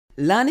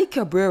Lani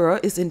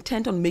Cabrera is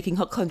intent on making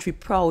her country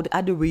proud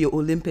at the Rio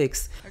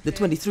Olympics. The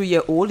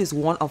 23-year-old is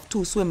one of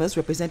two swimmers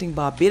representing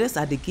Barbados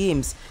at the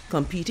Games,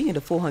 competing in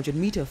the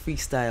 400-meter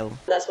freestyle.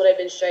 That's what I've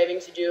been striving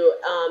to do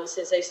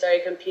since I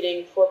started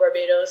competing for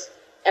Barbados.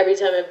 Every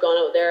time I've gone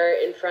out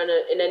there in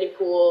any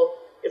pool,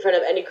 in front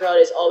of any crowd,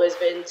 it's always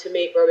been to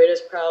make Barbados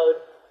proud.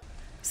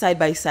 Side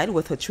by side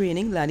with her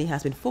training, Lani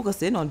has been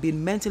focusing on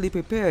being mentally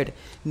prepared,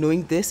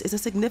 knowing this is a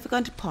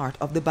significant part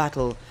of the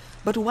battle.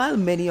 But while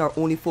many are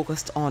only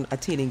focused on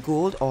attaining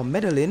gold or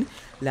medaling,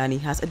 Lani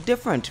has a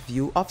different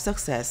view of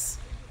success.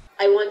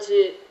 I want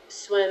to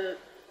swim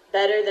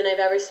better than I've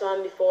ever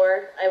swum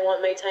before. I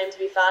want my time to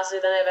be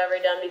faster than I've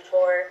ever done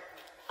before.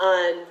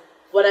 And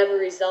whatever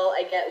result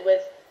I get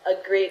with a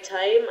great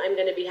time, I'm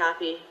going to be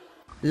happy.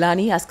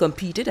 Lani has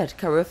competed at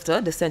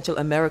CARIFTA, the Central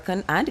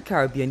American and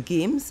Caribbean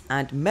Games,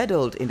 and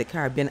medaled in the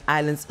Caribbean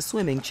Islands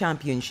Swimming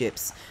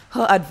Championships.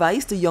 Her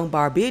advice to young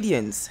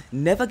Barbadians: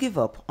 never give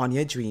up on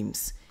your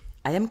dreams.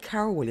 I am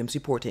Carol Williams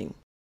reporting.